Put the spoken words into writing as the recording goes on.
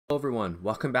Hello everyone,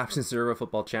 welcome back to the Seria A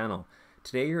football channel.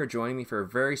 Today you are joining me for a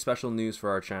very special news for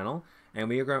our channel, and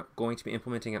we are going to be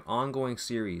implementing an ongoing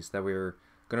series that we're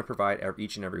going to provide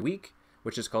each and every week,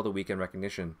 which is called a Weekend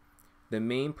Recognition. The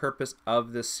main purpose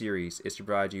of this series is to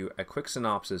provide you a quick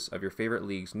synopsis of your favorite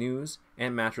league's news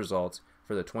and match results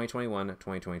for the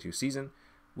 2021-2022 season,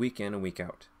 week in and week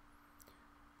out.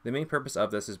 The main purpose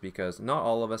of this is because not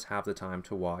all of us have the time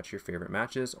to watch your favorite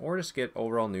matches or just get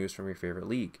overall news from your favorite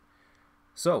league.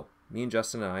 So, me and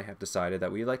Justin and I have decided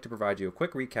that we'd like to provide you a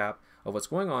quick recap of what's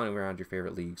going on around your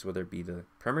favorite leagues, whether it be the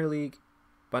Premier League,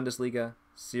 Bundesliga,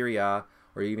 Seria A,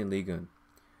 or even Ligue 1.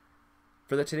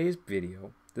 For today's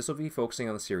video, this will be focusing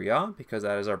on the Seria A because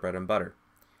that is our bread and butter.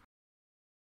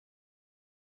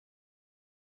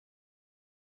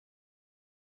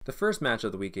 The first match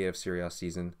of the Week 8 of Seria A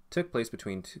season took place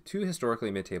between two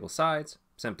historically mid-table sides,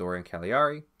 Sampdoria and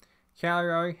Cagliari.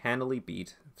 Cagliari handily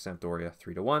beat Sampdoria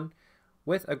 3-1,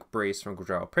 with a brace from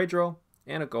João Pedro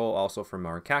and a goal also from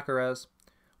Marin Caceres,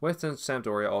 with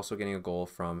Sampdoria also getting a goal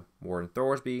from Morten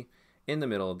Thorsby in the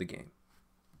middle of the game.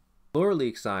 Lower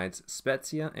league sides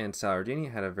Spezia and Sardinia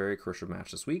had a very crucial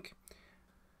match this week.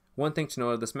 One thing to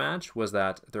note of this match was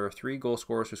that there are 3 goal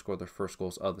scorers who scored their first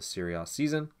goals of the Seria A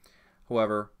season.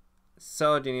 However,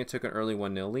 Sardinia took an early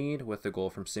 1-0 lead with the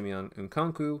goal from Simeon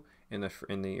Nkunku in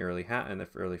the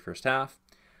early first half.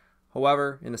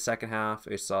 However, in the second half,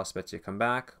 it saw Spezia come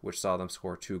back, which saw them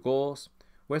score 2 goals,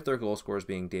 with their goal scorers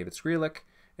being David Skrilik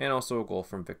and also a goal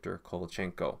from Viktor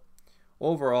Kovalchenko.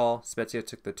 Overall, Spezia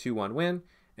took the 2-1 win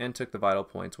and took the vital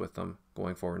points with them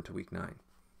going forward into Week 9.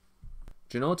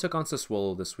 Genoa took on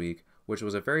Sassuolo this week, which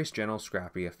was a very general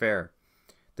scrappy affair.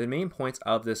 The main points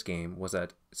of this game was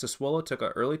that Sassuolo took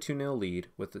an early 2-0 lead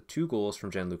with the 2 goals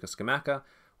from Gianluca Scamacca,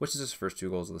 which is his first 2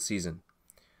 goals of the season.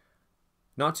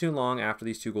 Not too long after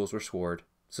these 2 goals were scored,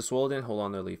 Sassuolo didn't hold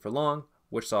on their lead for long,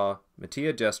 which saw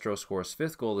Mattia Destro score his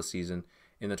 5th goal of the season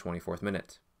in the 24th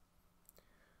minute.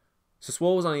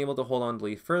 Sassuolo was unable to hold on to the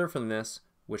lead further from this,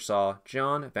 which saw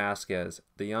John Vasquez,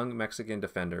 the young Mexican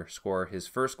defender, score his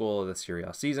first goal of the Serie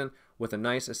A season with a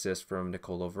nice assist from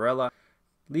Nicolo Varela,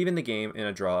 leaving the game in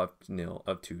a draw of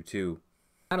 2-2.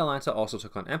 Atalanta also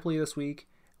took on Empoli this week,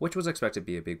 which was expected to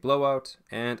be a big blowout,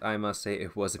 and I must say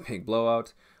it was a big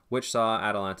blowout, which saw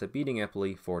Atalanta beating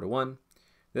Empoli 4-1.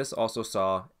 This also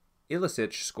saw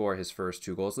Ilicic score his first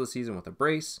 2 goals of the season with a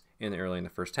brace early in the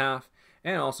first half,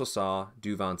 and also saw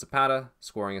Duvan Zapata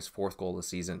scoring his 4th goal of the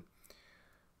season.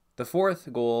 The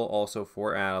 4th goal also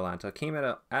for Atalanta came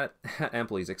at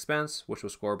Empoli's expense, which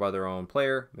was scored by their own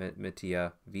player,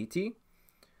 Mattia Viti.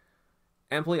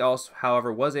 Empoli also,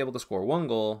 however, was able to score 1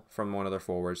 goal from one of their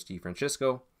forwards, Di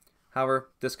Francesco. However,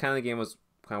 this kind of game was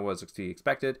to be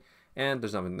expected, and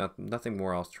there's nothing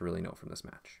more else to really know from this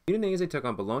match. Udinese took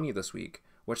on Bologna this week,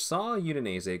 which saw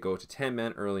Udinese go to 10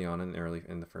 men early on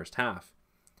in the first half.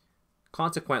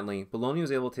 Consequently, Bologna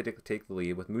was able to take the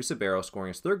lead with Musa Barrow scoring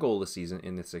his 3rd goal of the season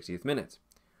in the 60th minute.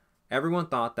 Everyone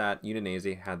thought that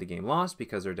Udinese had the game lost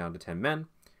because they're down to 10 men.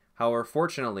 However,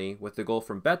 fortunately, with the goal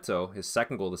from Beto, his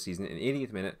 2nd goal of the season in the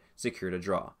 80th minute, secured a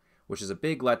draw, which is a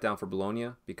big letdown for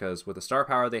Bologna because with the star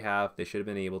power they have, they should have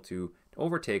been able to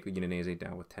overtake Udinese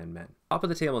down with 10 men. Top of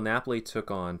the table, Napoli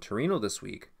took on Torino this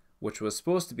week, which was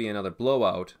supposed to be another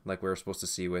blowout like we were supposed to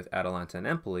see with Atalanta and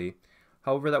Empoli.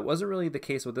 However, that wasn't really the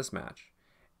case with this match.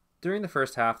 During the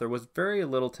first half, there was very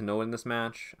little to note in this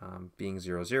match, being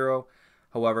 0-0.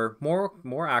 However,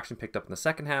 more action picked up in the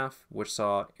second half, which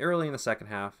saw early in the second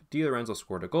half, Di Lorenzo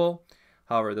scored a goal.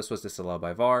 However, this was disallowed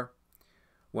by VAR.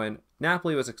 When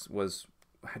Napoli was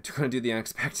going to do the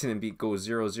unexpected and go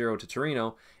 0-0 to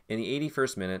Torino, in the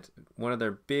 81st minute, one of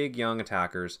their big young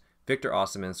attackers, Victor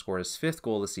Osimhen, scored his 5th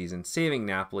goal of the season, saving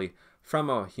Napoli from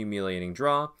a humiliating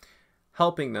draw,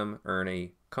 helping them earn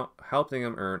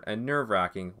a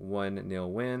nerve-wracking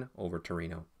 1-0 win over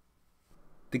Torino.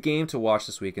 The game to watch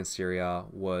this week in Seria A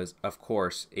was, of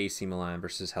course, AC Milan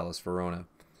versus Hellas Verona.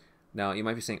 Now, you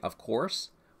might be saying, of course?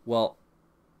 Well,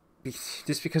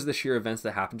 just because of the sheer events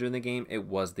that happened during the game, it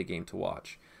was the game to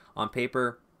watch. On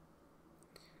paper,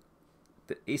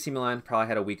 the AC Milan probably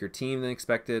had a weaker team than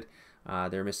expected.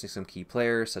 They were missing some key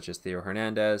players such as Theo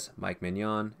Hernandez, Mike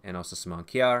Mignon, and also Simon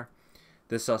Kjaer.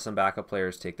 This saw some backup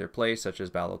players take their place such as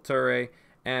Ballo-Touré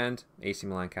and AC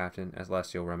Milan captain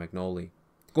Alessio Romagnoli.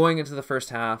 Going into the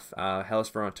first half, Hellas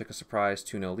Verona took a surprise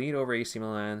 2-0 lead over AC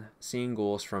Milan, seeing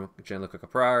goals from Gianluca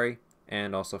Caprari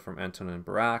and also from Antonin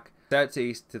Barak. Sad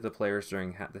to the players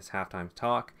during this halftime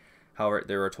talk. However,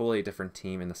 they were a totally different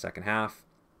team in the second half.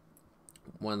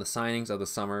 One of the signings of the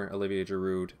summer, Olivier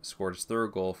Giroud, scored his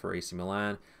 3rd goal for AC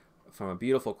Milan from a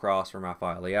beautiful cross from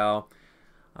Rafael Leao,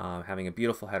 having a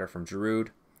beautiful header from Giroud.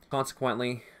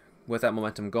 Consequently, with that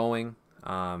momentum going,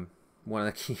 one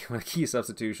of the key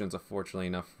substitutions, unfortunately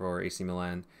enough for AC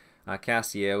Milan,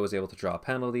 Castiel was able to draw a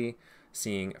penalty,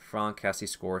 seeing Franck Cassie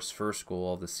score his first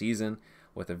goal of the season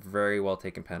with a very well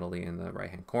taken penalty in the right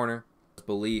hand corner.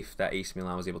 Belief that AC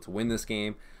Milan was able to win this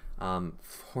game.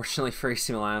 Fortunately for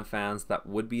AC Milan fans, that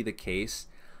would be the case,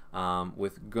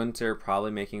 with Gunter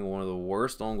probably making one of the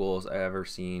worst own goals I've ever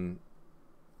seen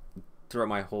throughout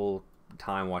my whole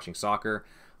time watching soccer.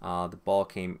 The ball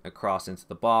came across into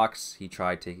the box. He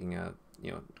tried taking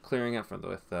clearing it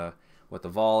with the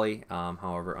volley.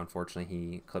 However, unfortunately,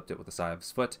 he clipped it with the side of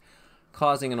his foot,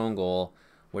 causing an own goal,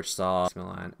 which saw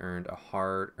Milan earned a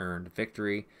hard-earned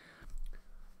victory.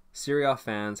 Seria A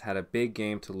fans had a big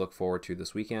game to look forward to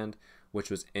this weekend,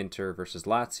 which was Inter versus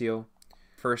Lazio.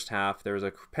 First half, there was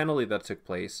a penalty that took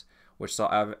place, which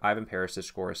saw Ivan Perisic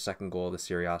score his second goal of the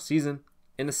Seria A season.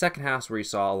 In the second half, where you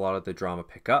saw a lot of the drama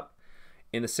pick up,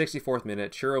 in the 64th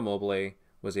minute, Ciro Immobile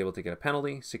was able to get a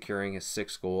penalty, securing his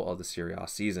sixth goal of the Seria A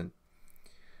season.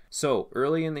 So,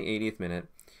 early in the 80th minute,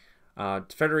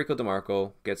 Federico Di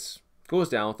Marco goes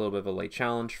down with a little bit of a late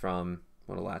challenge from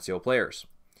one of the Lazio players.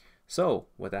 So,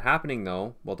 with that happening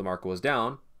though, while Di Marco was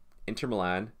down, Inter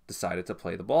Milan decided to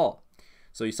play the ball.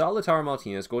 So you saw Lautaro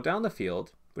Martinez go down the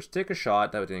field, which took a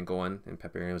shot that didn't go in, and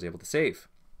Pepe Reina was able to save.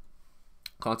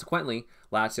 Consequently,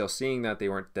 Lazio, seeing that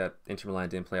Inter Milan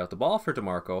didn't play out the ball for Di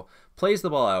Marco, plays the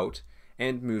ball out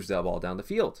and moves that ball down the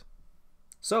field.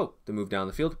 So, the move down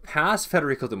the field past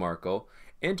Federico Di Marco.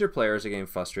 Inter players are getting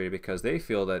frustrated because they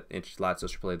feel that Lazio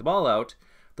should play the ball out.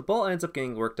 The ball ends up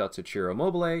getting worked out to Ciro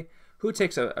Immobile, who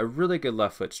takes a really good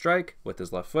left foot strike with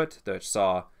his left foot that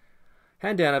saw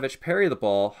Handanovic parry the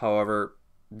ball. However,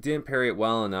 didn't parry it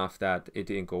well enough that it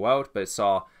didn't go out, but it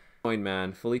saw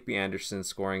man Felipe Anderson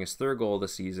scoring his third goal of the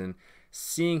season,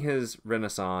 seeing his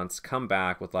renaissance come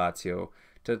back with Lazio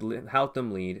to help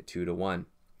them lead 2-1.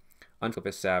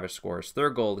 Until Savage scores his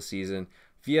third goal of the season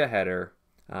via header,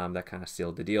 that kind of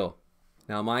sealed the deal.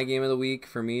 Now, my game of the week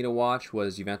for me to watch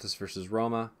was Juventus versus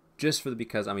Roma, just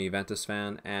because I'm a Juventus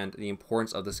fan and the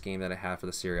importance of this game that it had for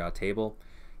the Serie A table.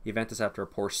 Juventus, after a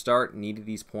poor start, needed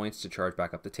these points to charge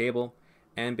back up the table,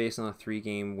 and based on a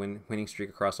 3-game winning streak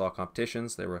across all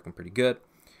competitions, they were looking pretty good.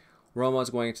 Roma is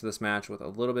going into this match with a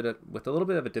little bit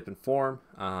of a dip in form,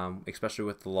 especially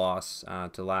with the loss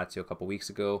to Lazio a couple weeks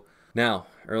ago. Now,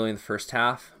 early in the first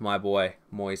half, my boy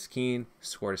Moise Kean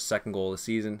scored his second goal of the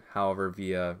season. However,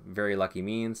 via very lucky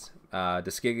means,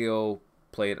 Descigio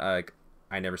played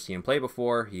I never seen him play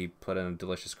before. He put in a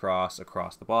delicious cross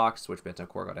across the box, which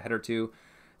Bentancur got a header to.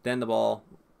 Then the ball,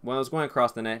 when it was going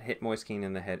across the net, hit Moise Kean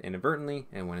in the head inadvertently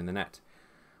and went in the net,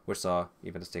 which saw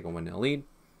Juventus take a 1-0 lead.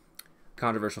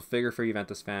 Controversial figure for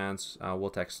Juventus fans,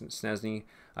 Wojtek Szczesny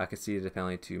conceded a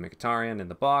penalty to Mkhitaryan in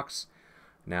the box.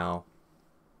 Now,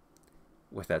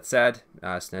 with that said,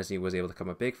 Szczesny was able to come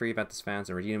up big for Juventus fans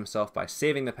and redeem himself by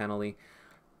saving the penalty.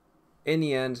 In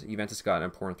the end, Juventus got an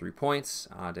important 3 points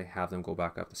to have them go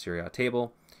back up the Serie A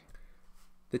table.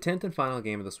 The 10th and final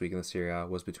game of this week in the Serie A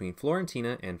was between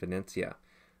Fiorentina and Venezia.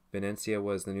 Venezia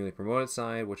was the newly promoted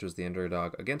side, which was the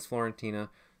underdog against Fiorentina,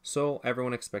 so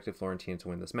everyone expected Fiorentina to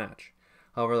win this match.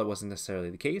 However, that wasn't necessarily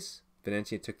the case.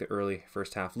 Venezia took the early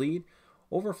first half lead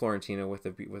over Fiorentina with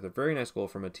a very nice goal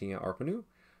from Mattia Arpanu,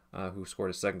 who scored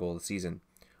his second goal of the season.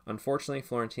 Unfortunately,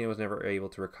 Fiorentina was never able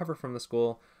to recover from this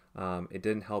goal. It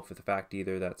didn't help with the fact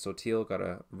either that Sotil got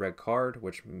a red card,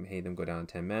 which made them go down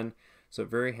to 10 men, so it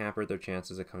very hampered their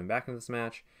chances of coming back into this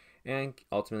match, and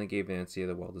ultimately gave Venezia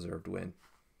the well-deserved win.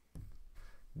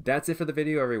 That's it for the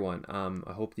video, everyone.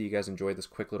 I hope that you guys enjoyed this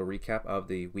quick little recap of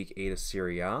the Week 8 of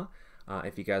Serie A.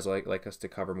 If you guys like us to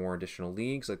cover more additional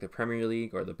leagues, like the Premier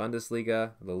League or the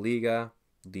Bundesliga, the Liga,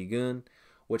 Ligue 1,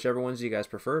 whichever ones you guys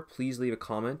prefer, please leave a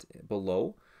comment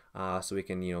below so we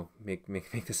can make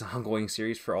this an ongoing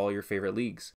series for all your favorite leagues.